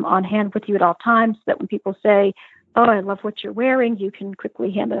have them on hand with you at all times so that when people say, oh, I love what you're wearing, you can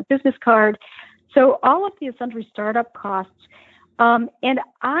quickly hand them a business card. So all of these sundry startup costs, and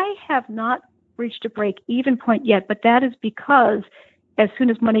I have not reached a break-even point yet, but that is because as soon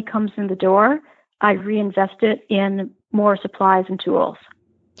as money comes in the door, I reinvest it in more supplies and tools.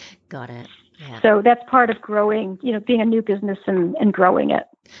 Got it. Yeah. So that's part of growing, being a new business and growing it.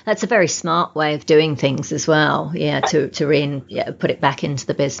 That's a very smart way of doing things as well. Yeah, to put it back into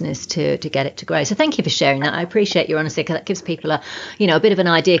the business to get it to grow. So thank you for sharing that. I appreciate your honesty, because that gives people a bit of an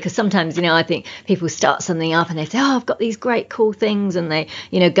idea. Because sometimes, I think people start something up and they say, oh, I've got these great cool things, and they,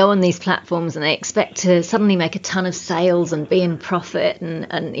 go on these platforms and they expect to suddenly make a ton of sales and be in profit and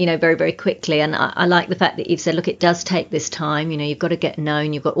very, very quickly. And I like the fact that you've said, look, it does take this time. You've got to get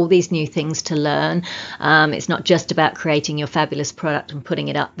known. You've got all these new things to learn. It's not just about creating your fabulous product and putting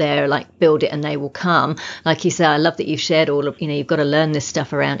it up there, like build it and they will come. Like you say, I love that you've shared all of, you've got to learn this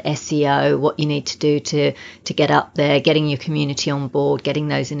stuff around SEO, what you need to do to get up there, getting your community on board, getting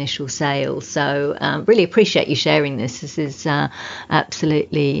those initial sales. So really appreciate you sharing this. This is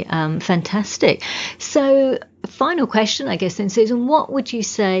absolutely fantastic. So final question, I guess then, Susan, what would you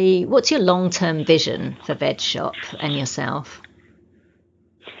say, what's your long-term vision for VegShop and yourself?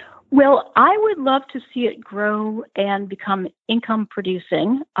 Well, I would love to see it grow and become income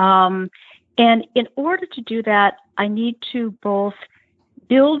producing. And in order to do that, I need to both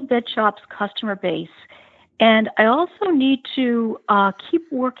build VegShop's customer base, and I also need to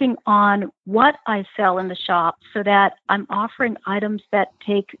keep working on what I sell in the shop so that I'm offering items that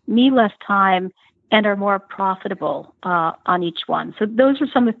take me less time and are more profitable on each one. So those are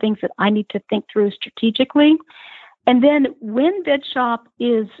some of the things that I need to think through strategically. And then when VegShop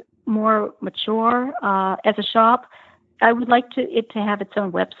is more mature as a shop, I would like it to have its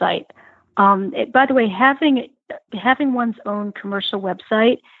own website. By the way, having one's own commercial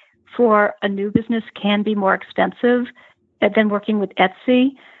website for a new business can be more expensive than working with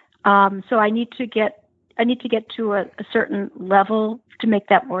Etsy. So I need to get to a certain level to make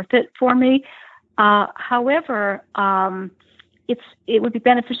that worth it for me. However, it would be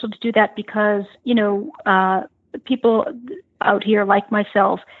beneficial to do that because people out here like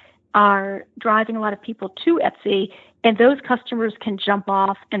myself are driving a lot of people to Etsy, and those customers can jump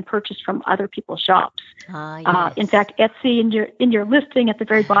off and purchase from other people's shops. Yes. In fact, Etsy, in your listing at the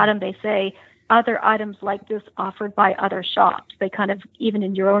very bottom, they say other items like this offered by other shops. They kind of, even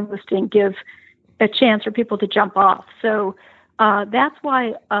in your own listing, give a chance for people to jump off. So that's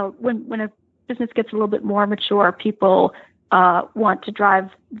why when a business gets a little bit more mature, people want to drive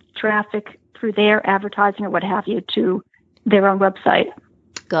traffic through their advertising or what have you to their own website.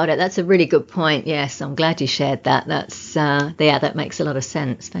 Got it. That's a really good point. Yes, I'm glad you shared that. That's that makes a lot of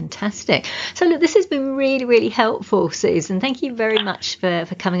sense. Fantastic. So look, this has been really, really helpful, Susan. Thank you very much for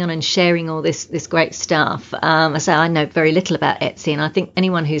coming on and sharing all this great stuff. I know very little about Etsy, and I think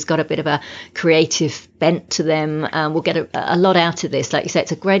anyone who's got a bit of a creative bent to them will get a lot out of this. Like you say,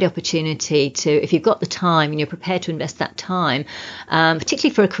 it's a great opportunity to, if you've got the time and you're prepared to invest that time,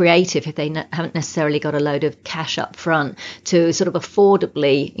 particularly for a creative, if they haven't necessarily got a load of cash up front, to sort of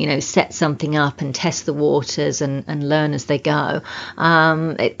affordably set something up and test the waters and learn as they go.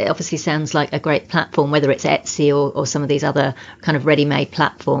 It obviously sounds like a great platform, whether it's Etsy or some of these other kind of ready-made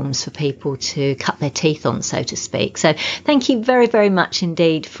platforms for people to cut their teeth on, so to speak. So thank you very, very much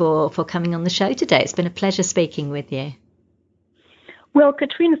indeed for coming on the show today. It's been a pleasure speaking with you. Well,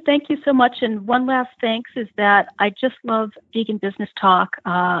 Katrina, thank you so much. And one last thanks is that I just love Vegan Business Talk.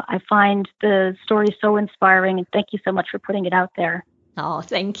 I find the story so inspiring, and thank you so much for putting it out there. Oh,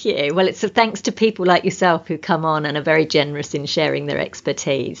 thank you. Well, it's a thanks to people like yourself who come on and are very generous in sharing their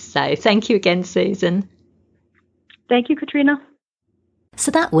expertise. So thank you again, Susan. Thank you, Katrina.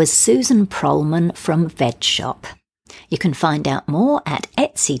 So that was Susan Prollman from VegShop. You can find out more at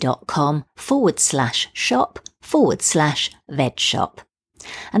etsy.com/shop/VegShop.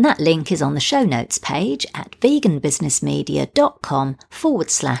 And that link is on the show notes page at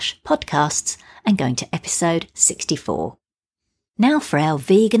veganbusinessmedia.com/podcasts and going to episode 64. Now for our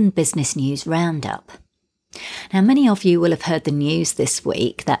Vegan Business News Roundup. Now, many of you will have heard the news this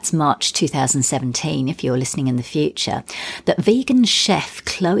week, that's March 2017 if you're listening in the future, that vegan chef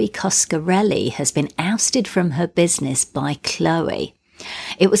Chloe Coscarelli has been ousted from her business by Chloe.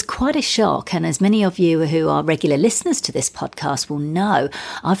 It was quite a shock, and as many of you who are regular listeners to this podcast will know,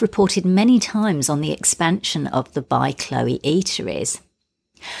 I've reported many times on the expansion of the By Chloe eateries.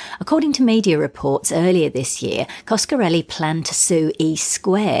 According to media reports earlier this year, Coscarelli planned to sue E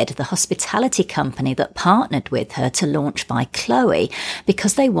Squared, the hospitality company that partnered with her to launch By Chloe,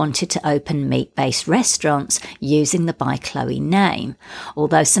 because they wanted to open meat-based restaurants using the By Chloe name,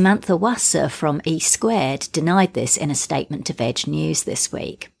 although Samantha Wasser from E Squared denied this in a statement to Veg News this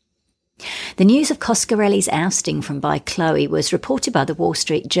week. The news of Coscarelli's ousting from By Chloe was reported by the Wall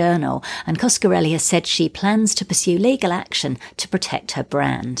Street Journal, and Coscarelli has said she plans to pursue legal action to protect her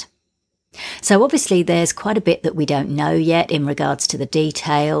brand. So obviously there's quite a bit that we don't know yet in regards to the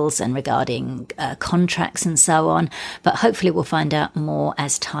details and regarding contracts and so on, but hopefully we'll find out more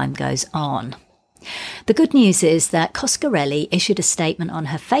as time goes on. The good news is that Coscarelli issued a statement on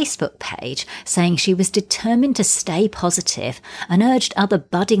her Facebook page saying she was determined to stay positive and urged other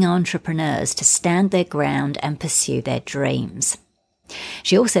budding entrepreneurs to stand their ground and pursue their dreams.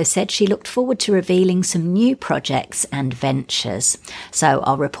 She also said she looked forward to revealing some new projects and ventures, so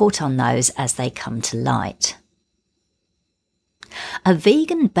I'll report on those as they come to light. A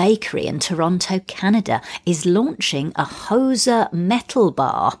vegan bakery in Toronto, Canada is launching a Hoser metal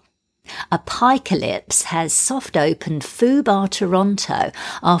bar. Apocalypse has soft-opened Foo Bar Toronto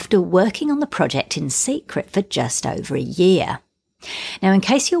after working on the project in secret for just over a year. Now, in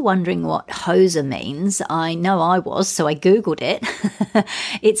case you're wondering what hoser means, I know I was, so I Googled it.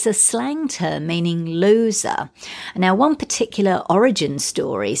 It's a slang term meaning loser. Now, one particular origin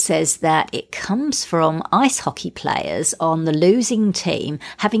story says that it comes from ice hockey players on the losing team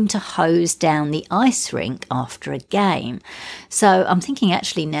having to hose down the ice rink after a game. So I'm thinking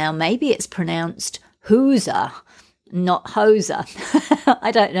actually now maybe it's pronounced hooser, not hoser.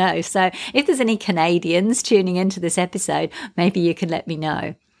 I don't know. So if there's any Canadians tuning into this episode, maybe you can let me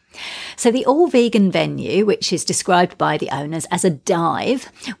know. So the all-vegan venue, which is described by the owners as a dive,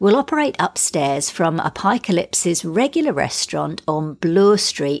 will operate upstairs from Apocalypse's regular restaurant on Bloor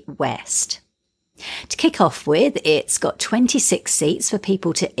Street West. To kick off with, it's got 26 seats for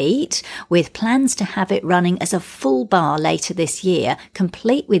people to eat, with plans to have it running as a full bar later this year,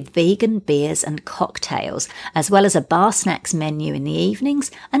 complete with vegan beers and cocktails, as well as a bar snacks menu in the evenings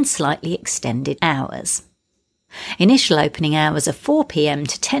and slightly extended hours. Initial opening hours are 4 p.m.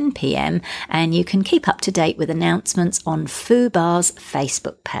 to 10 p.m, and you can keep up to date with announcements on Foo Bar's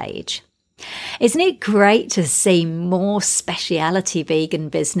Facebook page. Isn't it great to see more specialty vegan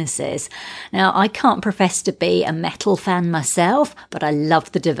businesses? Now, I can't profess to be a metal fan myself, but I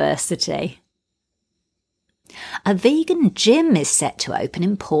love the diversity. A vegan gym is set to open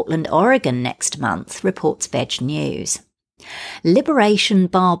in Portland, Oregon next month, reports Veg News. Liberation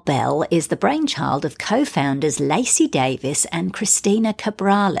Barbell is the brainchild of co-founders Lacey Davis and Christina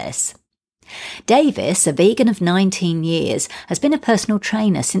Cabrales. Davis, a vegan of 19 years, has been a personal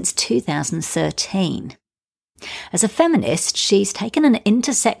trainer since 2013. As a feminist, she's taken an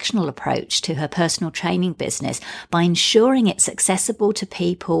intersectional approach to her personal training business by ensuring it's accessible to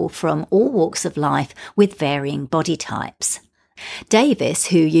people from all walks of life with varying body types. Davis,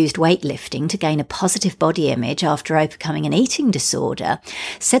 who used weightlifting to gain a positive body image after overcoming an eating disorder,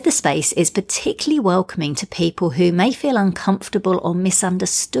 said the space is particularly welcoming to people who may feel uncomfortable or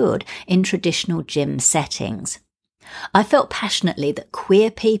misunderstood in traditional gym settings. I felt passionately that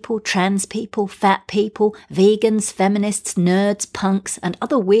queer people, trans people, fat people, vegans, feminists, nerds, punks, and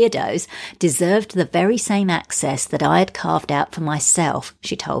other weirdos deserved the very same access that I had carved out for myself,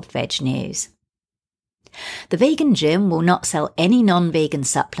 she told Veg News. The vegan gym will not sell any non-vegan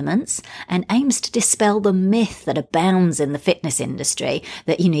supplements and aims to dispel the myth that abounds in the fitness industry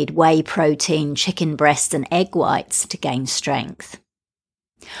that you need whey protein, chicken breasts and egg whites to gain strength.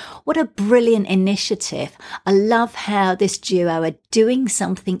 What a brilliant initiative. I love how this duo are doing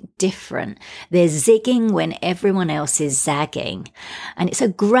something different. They're zigging when everyone else is zagging. And it's a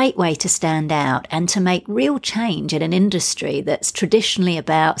great way to stand out and to make real change in an industry that's traditionally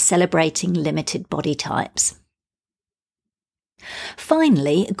about celebrating limited body types.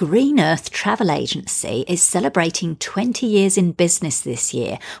 Finally, Green Earth Travel Agency is celebrating 20 years in business this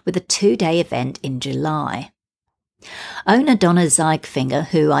year with a 2-day event in July. Owner Donna Zeigfinger,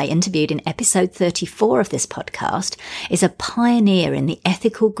 who I interviewed in episode 34 of this podcast, is a pioneer in the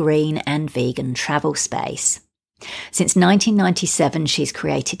ethical green and vegan travel space. Since 1997, she's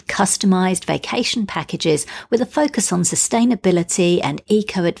created customised vacation packages with a focus on sustainability and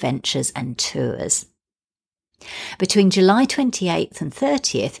eco-adventures and tours. Between July 28th and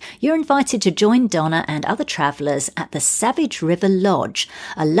 30th, you're invited to join Donna and other travellers at the Savage River Lodge,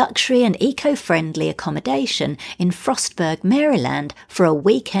 a luxury and eco-friendly accommodation in Frostburg, Maryland, for a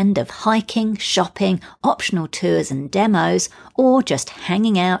weekend of hiking, shopping, optional tours and demos, or just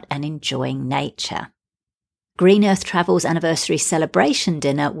hanging out and enjoying nature. Green Earth Travel's anniversary celebration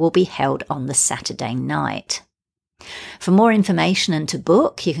dinner will be held on the Saturday night. For more information and to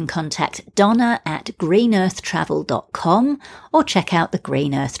book, you can contact Donna at greenearthtravel.com or check out the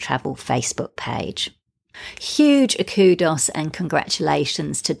Green Earth Travel Facebook page. Huge kudos and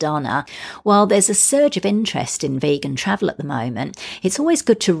congratulations to Donna. While there's a surge of interest in vegan travel at the moment, it's always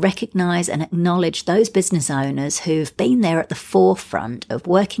good to recognise and acknowledge those business owners who've been there at the forefront of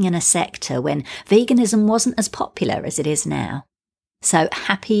working in a sector when veganism wasn't as popular as it is now. So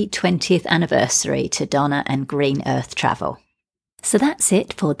happy 20th anniversary to Donna and Green Earth Travel. So that's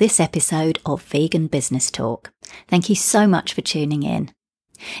it for this episode of Vegan Business Talk. Thank you so much for tuning in.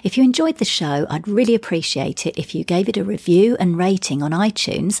 If you enjoyed the show, I'd really appreciate it if you gave it a review and rating on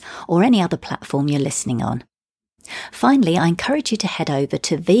iTunes or any other platform you're listening on. Finally, I encourage you to head over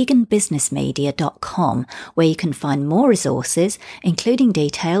to veganbusinessmedia.com, where you can find more resources, including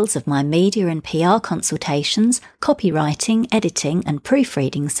details of my media and PR consultations, copywriting, editing and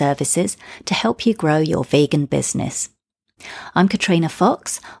proofreading services to help you grow your vegan business. I'm Katrina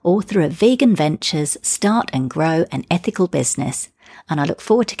Fox, author of Vegan Ventures, Start and Grow an Ethical Business, and I look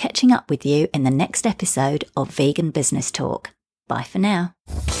forward to catching up with you in the next episode of Vegan Business Talk. Bye for now.